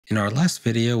In our last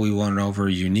video, we went over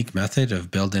a unique method of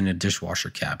building a dishwasher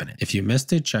cabinet. If you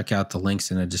missed it, check out the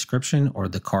links in the description or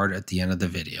the card at the end of the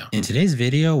video. In today's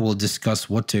video, we'll discuss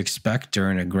what to expect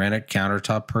during a granite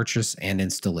countertop purchase and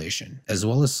installation, as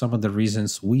well as some of the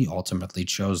reasons we ultimately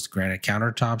chose granite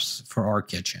countertops for our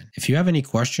kitchen. If you have any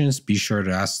questions, be sure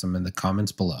to ask them in the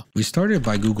comments below. We started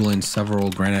by Googling several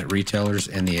granite retailers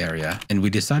in the area, and we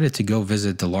decided to go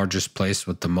visit the largest place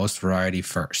with the most variety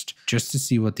first, just to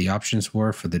see what the options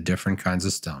were for the different kinds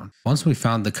of stone. Once we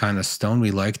found the kind of stone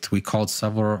we liked, we called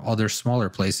several other smaller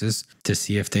places to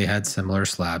see if they had similar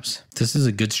slabs. This is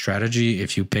a good strategy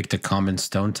if you picked a common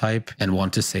stone type and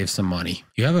want to save some money.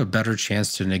 You have a better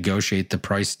chance to negotiate the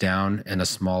price down in a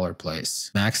smaller place.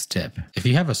 Max tip: if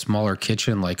you have a smaller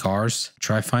kitchen like ours,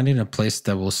 try finding a place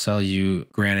that will sell you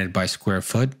granite by square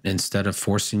foot instead of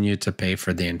forcing you to pay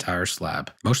for the entire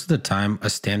slab. Most of the time, a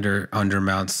standard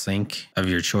undermount sink of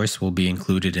your choice will be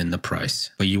included in the price,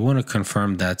 but you want to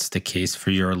confirm that's the case for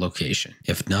your location.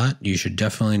 If not, you should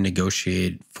definitely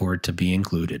negotiate for it to be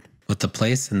included. With the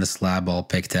place and the slab all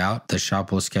picked out, the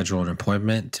shop will schedule an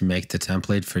appointment to make the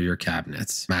template for your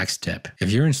cabinets. Max tip: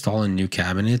 if you're installing new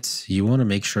cabinets, you want to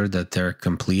make sure that they're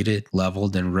completed,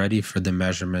 leveled, and ready for the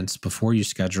measurements before you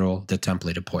schedule the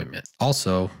template appointment.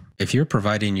 Also, if you're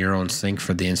providing your own sink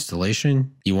for the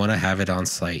installation, you want to have it on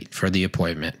site for the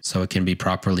appointment so it can be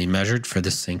properly measured for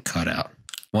the sink cutout.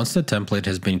 Once the template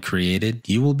has been created,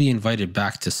 you will be invited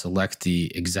back to select the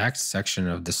exact section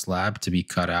of the slab to be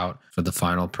cut out for the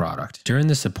final product. During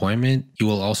this appointment, you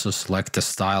will also select the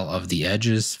style of the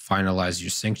edges, finalize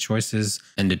your sink choices,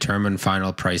 and determine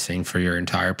final pricing for your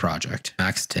entire project.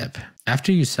 Max tip: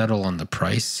 after you settle on the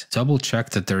price, double check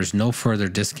that there's no further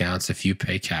discounts if you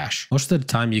pay cash. Most of the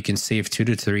time you can save 2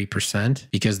 to 3%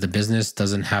 because the business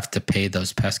doesn't have to pay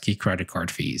those pesky credit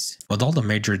card fees. With all the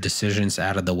major decisions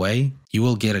out of the way, you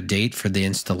will get a date for the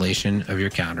installation of your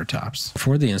countertops.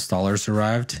 Before the installers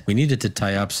arrived, we needed to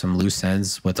tie up some loose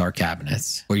ends with our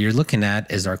cabinets. What you're looking at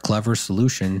is our clever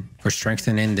solution for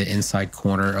strengthening the inside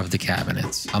corner of the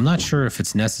cabinets. I'm not sure if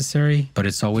it's necessary, but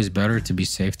it's always better to be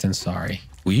safe than sorry.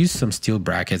 We used some steel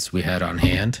brackets we had on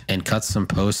hand and cut some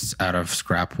posts out of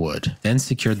scrap wood, then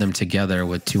secured them together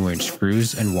with 2-inch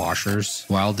screws and washers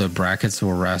while the brackets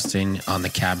were resting on the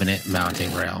cabinet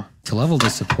mounting rail. To level the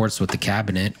supports with the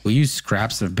cabinet, we used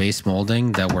scraps of base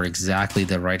molding that were exactly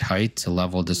the right height to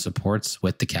level the supports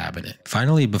with the cabinet.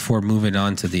 Finally, before moving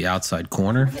on to the outside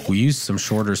corner, we used some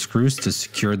shorter screws to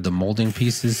secure the molding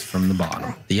pieces from the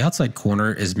bottom. The outside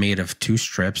corner is made of 2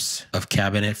 strips of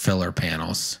cabinet filler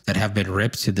panels that have been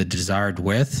ripped to the desired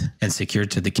width and secured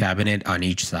to the cabinet on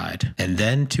each side, and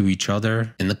then to each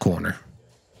other in the corner.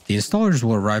 The installers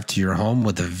will arrive to your home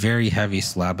with a very heavy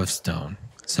slab of stone,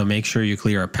 so make sure you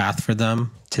clear a path for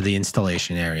them to the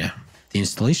installation area. The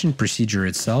installation procedure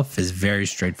itself is very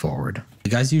straightforward. The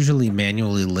guys usually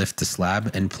manually lift the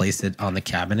slab and place it on the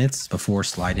cabinets before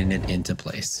sliding it into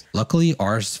place. Luckily,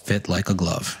 ours fit like a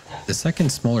glove. The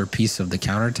second smaller piece of the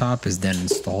countertop is then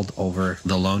installed over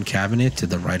the lone cabinet to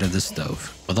the right of the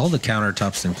stove. With all the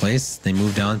countertops in place, they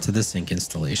moved on to the sink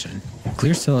installation.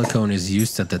 Clear silicone is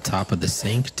used at the top of the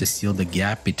sink to seal the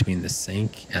gap between the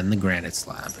sink and the granite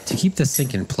slab. To keep the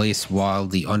sink in place while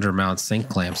the undermount sink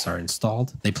clamps are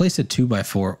installed, they place a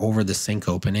 2x4 over the sink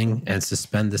opening and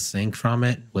suspend the sink from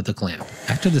it with a clamp.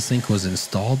 After the sink was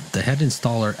installed, the head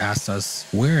installer asked us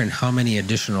where and how many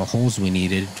additional holes we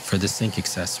needed for the sink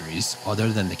accessories other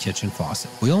than the kitchen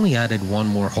faucet. We only added 1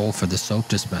 more hole for the soap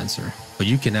dispenser, but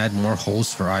you can add more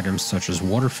holes for items such as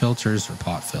water filters or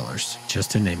pot fillers, just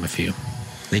to name a few.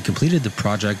 They completed the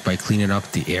project by cleaning up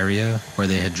the area where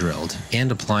they had drilled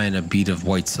and applying a bead of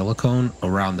white silicone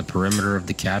around the perimeter of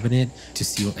the cabinet to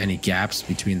seal any gaps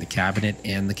between the cabinet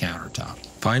and the countertop.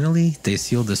 Finally, they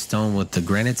sealed the stone with the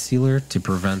granite sealer to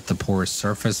prevent the porous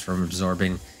surface from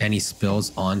absorbing any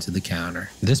spills onto the counter.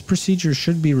 This procedure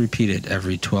should be repeated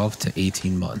every 12 to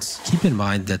 18 months. Keep in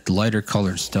mind that the lighter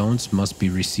colored stones must be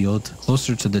resealed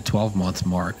closer to the 12-month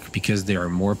mark because they are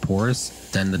more porous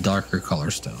than the darker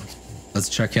color stones. Let's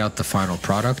check out the final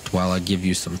product while I give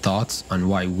you some thoughts on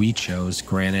why we chose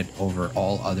granite over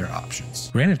all other options.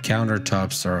 Granite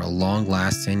countertops are a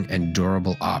long-lasting and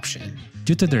durable option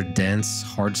due to their dense,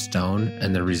 hard stone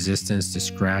and their resistance to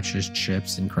scratches,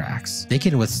 chips, and cracks. They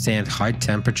can withstand high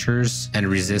temperatures and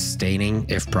resist staining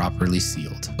if properly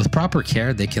sealed. With proper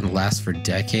care, they can last for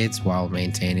decades while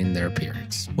maintaining their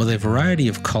appearance. With a variety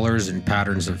of colors and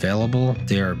patterns available,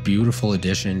 they are a beautiful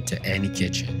addition to any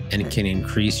kitchen and can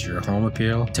increase your home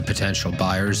appeal to potential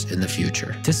buyers in the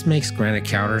future. This makes granite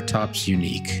countertops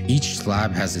unique. Each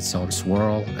slab has its own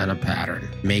swirl and a pattern,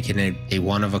 making it a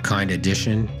one-of-a-kind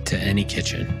addition to any kitchen.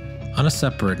 On a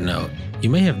separate note, you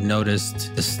may have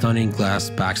noticed the stunning glass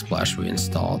backsplash we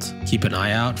installed. Keep an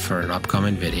eye out for an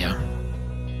upcoming video.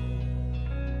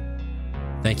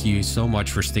 Thank you so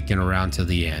much for sticking around to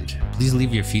the end. Please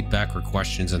leave your feedback or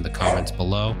questions in the comments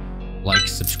below. Like,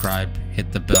 subscribe,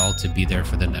 hit the bell to be there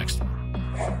for the next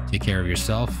one. Take care of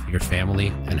yourself, your family,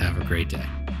 and have a great day.